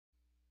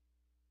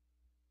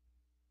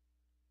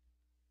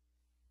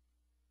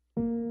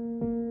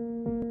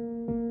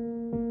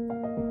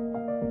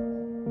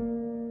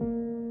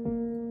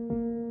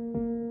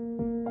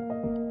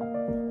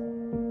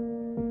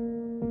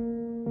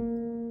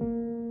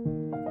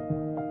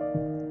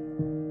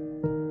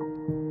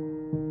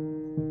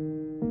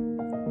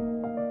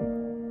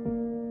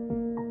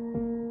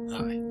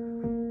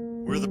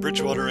We're the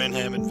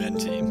Bridgewater-Raynham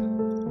InvenTeam.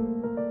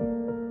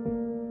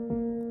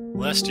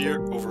 Last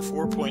year, over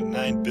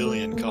 4.9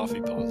 billion coffee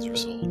pods were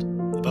sold,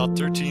 about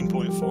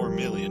 13.4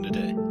 million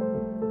today.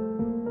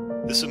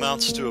 This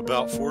amounts to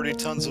about 40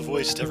 tons of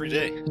waste every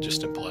day,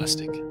 just in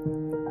plastic.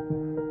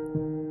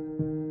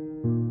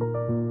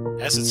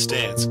 As it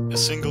stands, a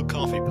single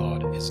coffee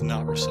pod is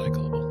not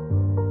recyclable.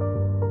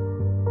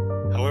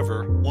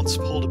 However, once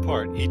pulled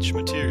apart, each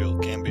material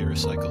can be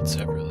recycled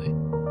separately.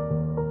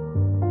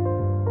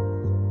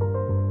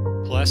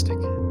 Plastic,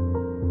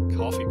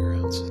 coffee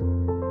grounds,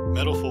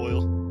 metal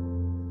foil,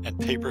 and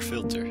paper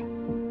filter.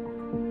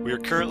 We are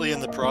currently in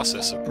the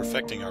process of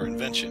perfecting our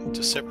invention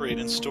to separate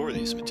and store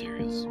these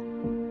materials.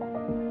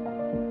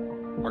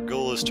 Our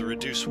goal is to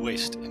reduce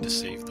waste and to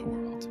save the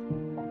world.